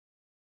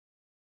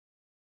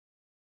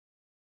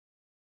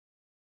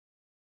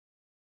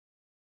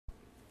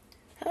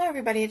Hello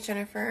everybody, it's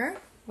Jennifer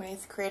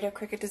with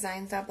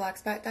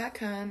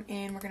creativecricketdesigns.blogspot.com,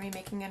 and we're going to be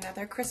making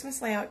another Christmas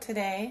layout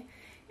today.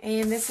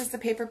 And this is the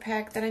paper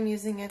pack that I'm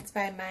using. It's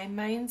by My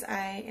Mind's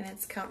Eye and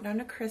it's Countdown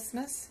to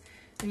Christmas.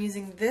 I'm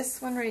using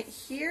this one right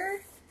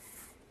here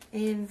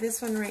and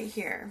this one right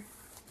here.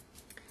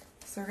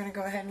 So we're going to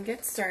go ahead and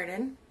get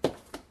started.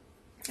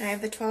 I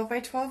have the 12 by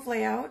 12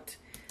 layout.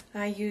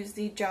 I use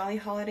the Jolly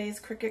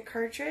Holidays Cricut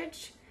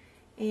cartridge,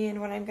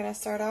 and what I'm going to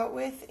start out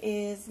with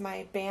is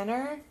my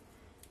banner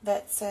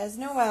that says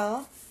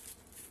Noel,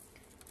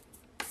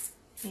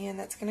 and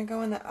that's going to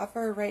go in the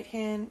upper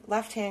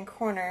left hand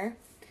corner,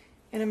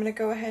 and I'm going to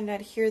go ahead and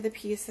adhere the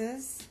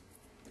pieces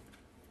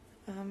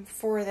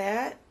for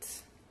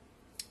that.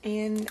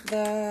 And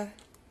the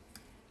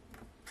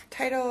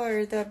title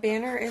or the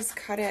banner is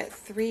cut at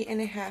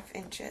 3.5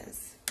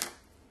 inches.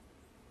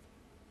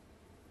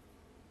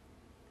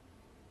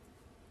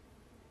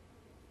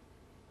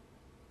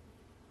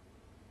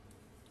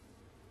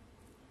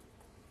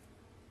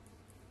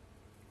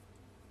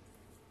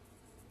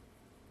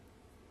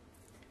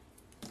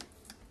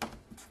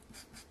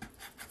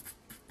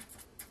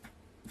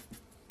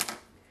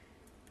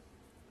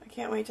 I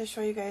can't wait to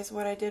show you guys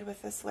what I did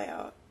with this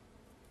layout.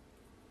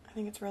 I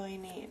think it's really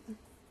neat.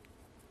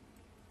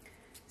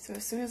 So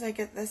as soon as I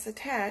get this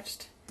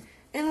attached,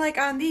 and like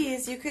on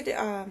these, you could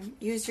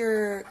use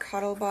your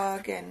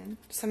Cuttlebug and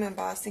some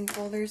embossing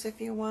folders if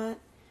you want,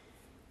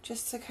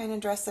 just to kind of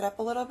dress it up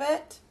a little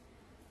bit.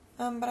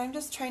 But I'm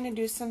just trying to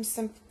do some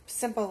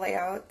simple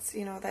layouts,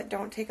 you know, that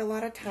don't take a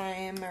lot of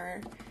time,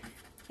 or,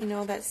 you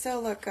know, that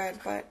still look good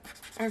but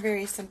are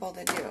very simple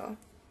to do.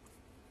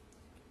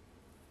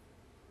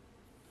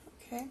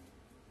 Okay.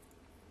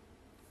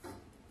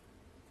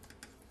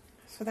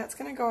 So that's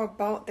going to go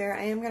about there.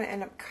 I am going to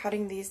end up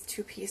cutting these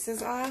two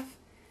pieces off.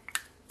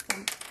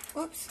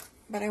 Whoops.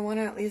 But I want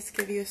to at least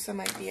give you some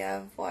idea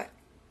of what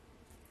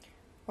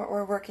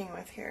we're working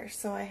with here.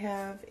 So I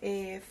have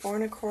a 4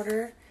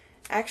 1/4.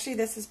 Actually,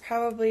 this is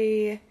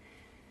probably,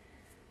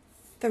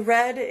 the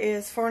red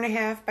is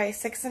 4.5 by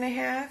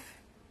 6.5,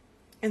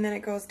 and then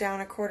it goes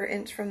down 1/4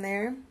 inch from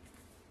there.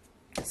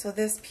 So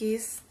this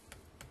piece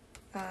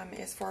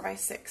is 4 by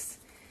 6.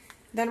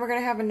 Then we're going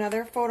to have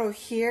another photo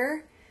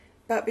here,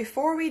 but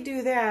before we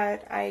do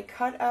that, I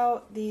cut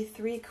out the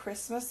 3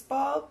 Christmas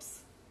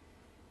bulbs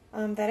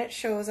that it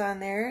shows on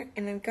there,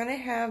 and I'm going to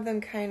have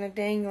them kind of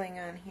dangling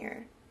on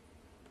here.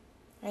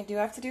 I do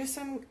have to do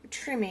some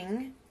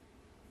trimming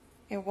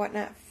and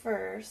whatnot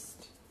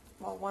first,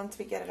 well, once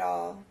we get it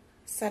all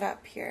set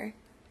up here.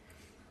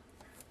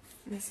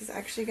 And this is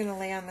actually going to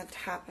lay on the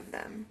top of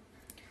them.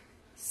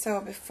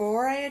 So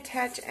before I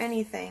attach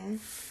anything,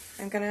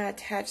 I'm going to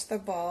attach the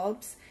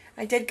bulbs.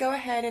 I did go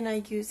ahead and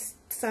I used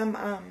some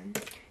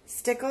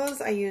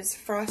stickles. I used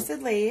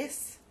frosted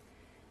lace,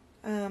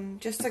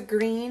 just a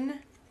green,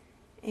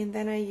 and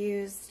then I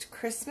used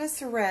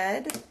Christmas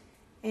red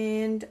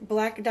and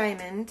black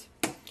diamond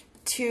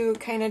to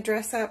kind of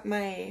dress up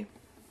my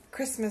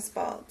Christmas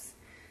bulbs.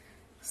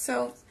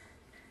 So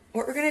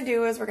what we're going to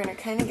do is we're going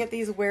to kind of get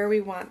these where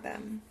we want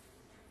them.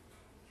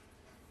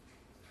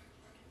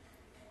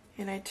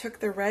 And I took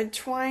the red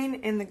twine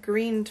and the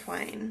green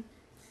twine,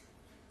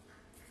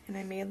 and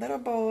I made little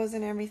bows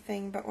and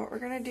everything, but what we're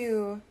going to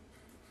do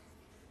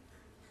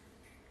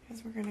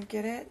is we're going to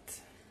get it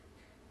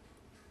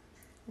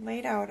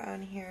laid out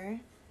on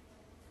here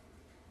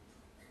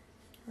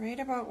right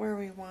about where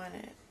we want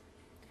it.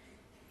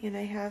 And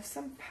I have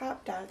some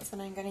pop dots that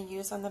I'm going to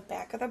use on the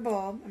back of the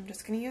bulb. I'm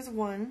just going to use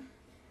one.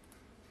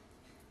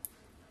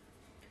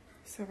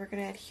 So we're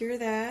going to adhere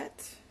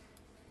that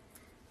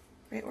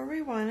right where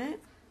we want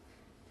it.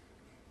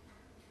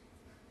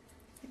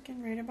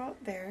 Thinking right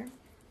about there.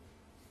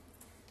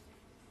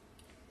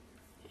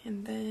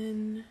 And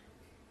then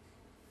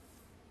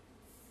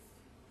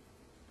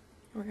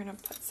we're going to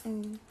put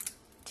some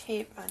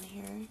tape on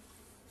here.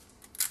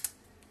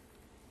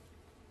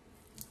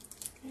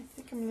 I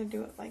think I'm going to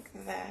do it like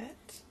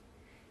that.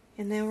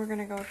 And then we're going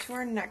to go to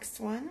our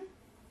next one.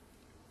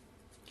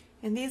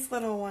 And these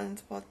little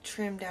ones will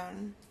trim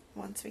down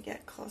once we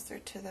get closer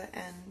to the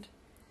end.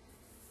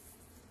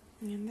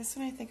 And this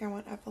one I think I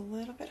want up a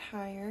little bit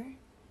higher.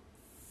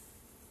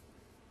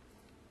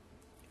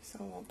 So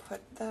we'll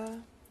put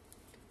the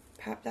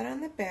pop that on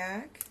the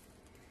back,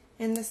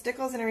 and the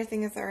stickles and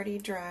everything is already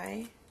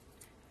dry.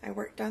 I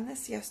worked on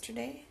this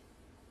yesterday.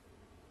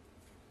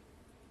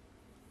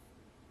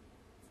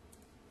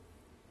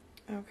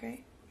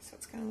 Okay, so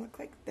it's going to look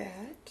like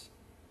that.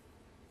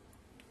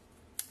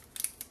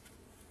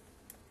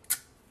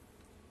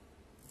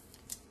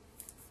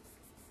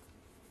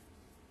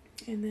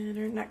 And then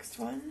our next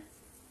one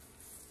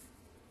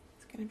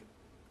is going to be,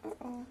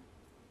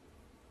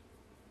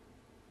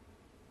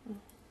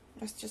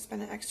 There's just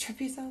been an extra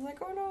piece. I was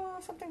like, oh no,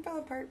 something fell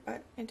apart,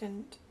 but it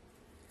didn't.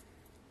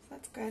 So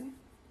that's good.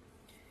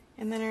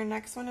 And then our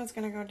next one is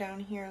going to go down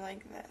here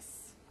like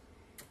this.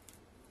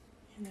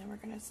 And then we're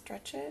going to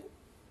stretch it.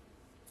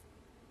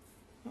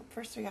 Well,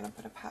 first we got to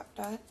put a pop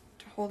dot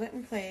to hold it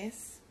in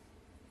place.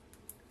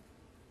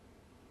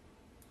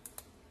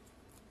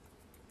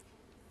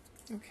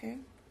 Okay,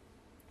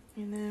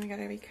 and then we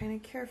gotta be kind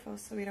of careful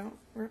so we don't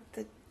rip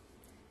the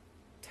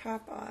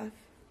top off,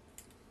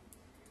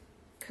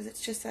 because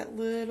it's just that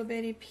little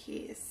bitty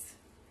piece.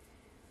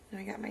 And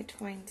I got my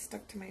twine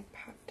stuck to my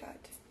pop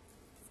dot.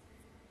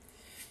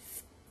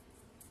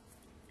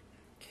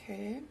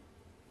 Okay,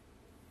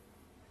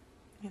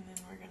 and then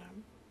we're gonna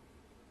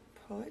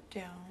pull it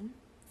down.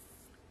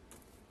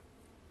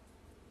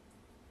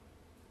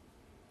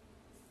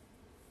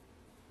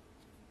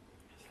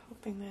 Just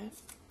hoping that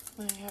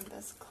I have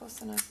this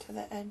close enough to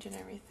the edge and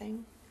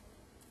everything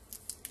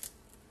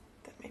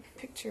that my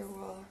picture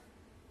will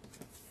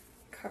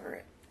cover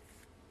it.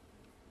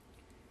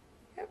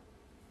 Yep,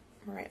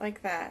 right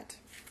like that.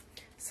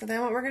 So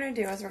then what we're going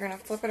to do is we're going to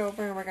flip it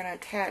over and we're going to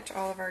attach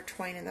all of our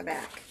twine in the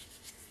back,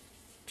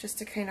 just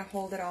to kind of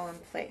hold it all in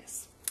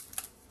place.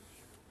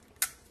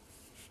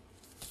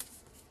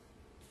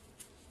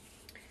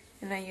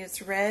 And I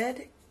used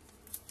red,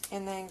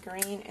 and then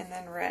green, and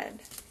then red.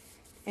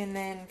 And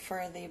then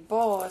for the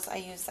bows, I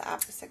used the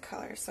opposite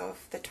color. So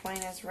if the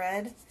twine is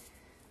red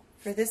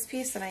for this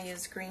piece, then I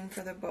use green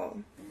for the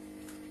bow.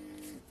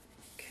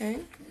 Okay.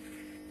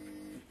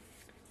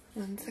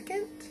 1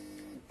 second.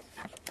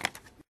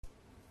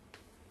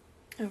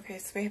 Okay,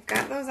 so we've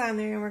got those on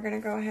there, and we're going to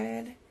go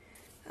ahead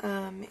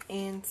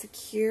and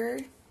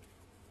secure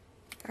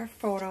our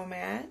photo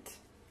mat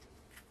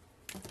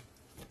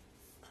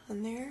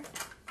on there.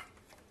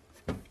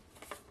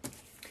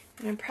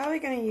 And I'm probably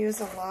going to use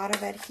a lot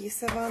of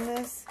adhesive on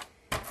this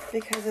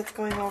because it's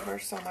going over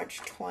so much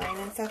twine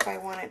and stuff. I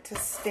want it to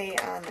stay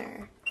on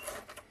there.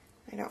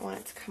 I don't want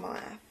it to come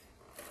off.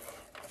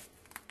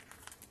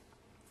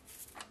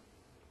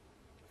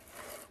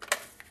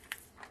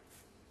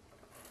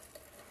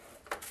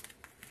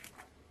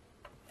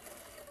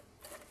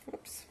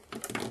 Oops.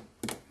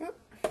 Oop.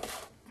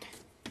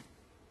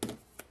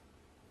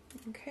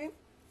 Okay.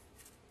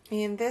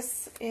 And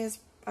this is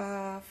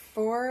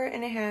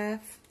 4.5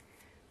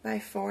 by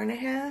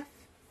 4.5.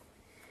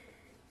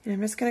 And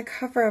I'm just going to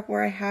cover up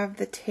where I have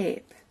the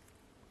tape.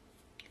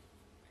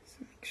 So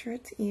make sure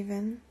it's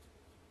even.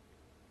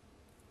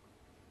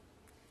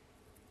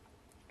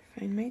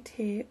 Find my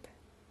tape.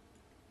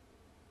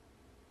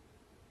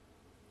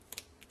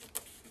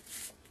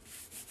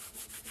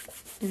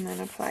 And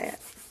then apply it.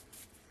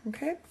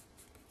 Okay?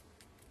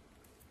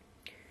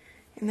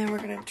 And then we're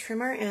going to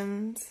trim our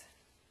ends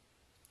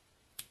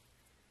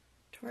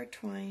to our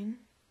twine.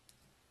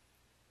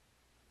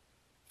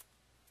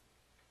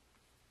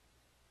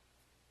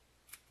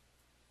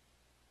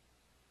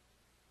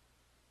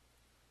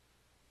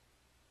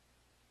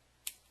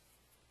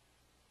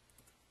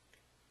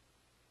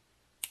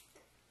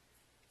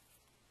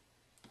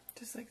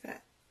 Just like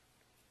that.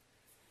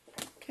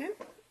 Okay,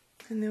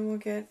 and then we'll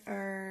get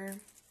our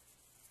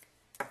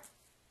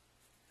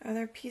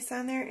other piece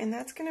on there, and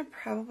that's going to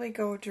probably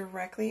go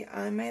directly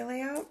on my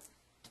layout.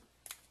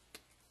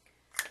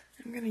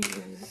 I'm going to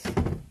use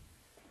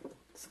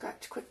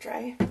Scotch Quick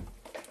Dry.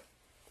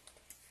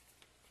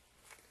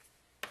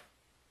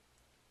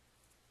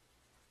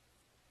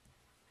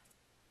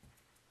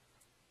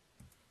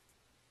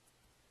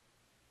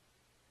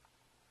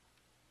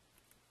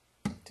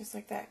 Just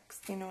like that,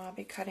 because you know I'll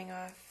be cutting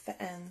off the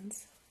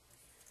ends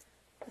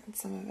and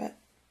some of it,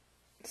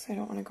 so I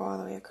don't want to go all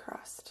the way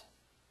across.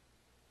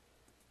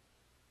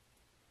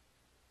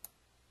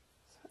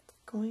 So it's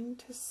going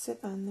to sit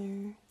on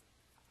there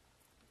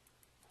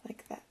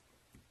like that.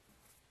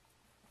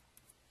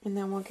 And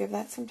then we'll give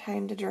that some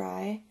time to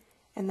dry,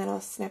 and then I'll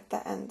snip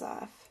the ends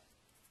off.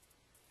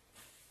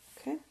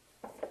 Okay?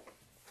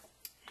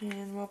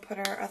 And we'll put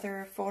our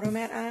other photo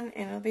mat on,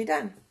 and it'll be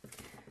done.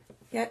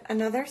 Yet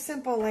another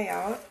simple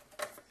layout,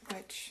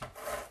 which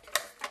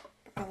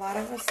a lot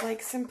of us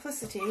like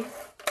simplicity,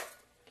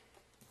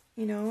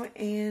 you know,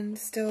 and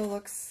still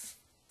looks,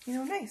 you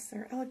know, nice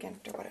or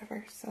elegant or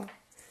whatever, so.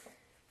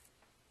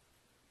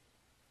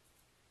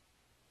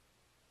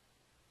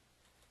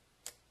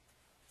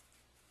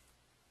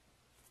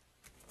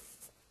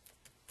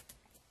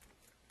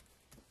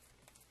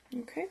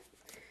 Okay,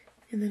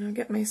 and then I'll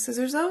get my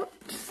scissors out,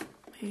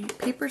 my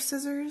paper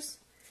scissors,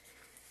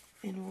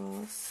 and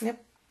we'll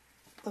snip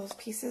those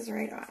pieces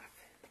right off.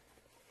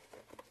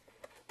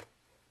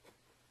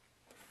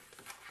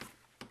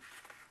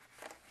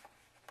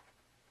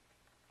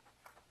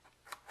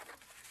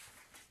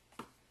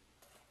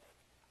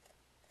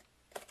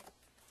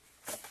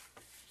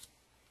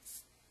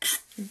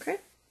 Okay,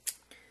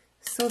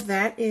 so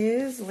that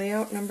is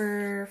layout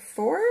number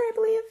 4, I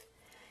believe.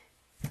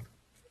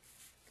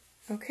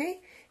 Okay,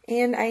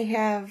 and I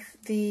have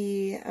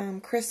the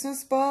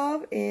Christmas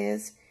bulb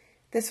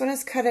this one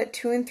is cut at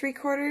 2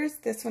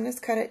 3/4, this one is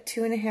cut at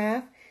 2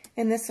 1/2,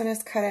 and this one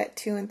is cut at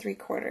 2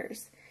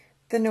 3/4.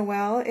 The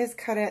Noel is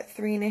cut at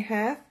 3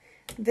 1/2.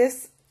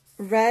 This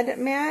red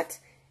mat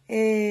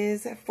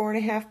is 4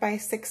 1/2 by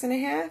 6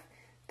 1/2.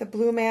 The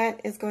blue mat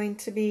is going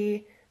to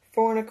be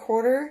 4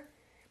 1/4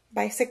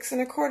 by 6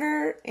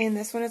 1/4, and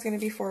this one is going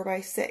to be 4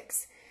 by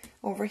 6.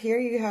 Over here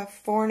you have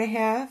 4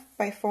 1/2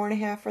 by 4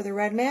 1/2 for the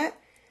red mat,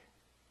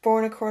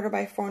 4¼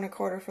 by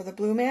 4¼ for the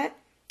blue mat,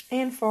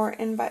 and 4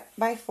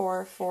 by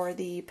 4 for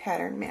the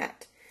pattern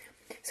mat.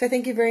 So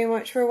thank you very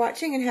much for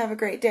watching, and have a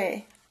great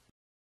day.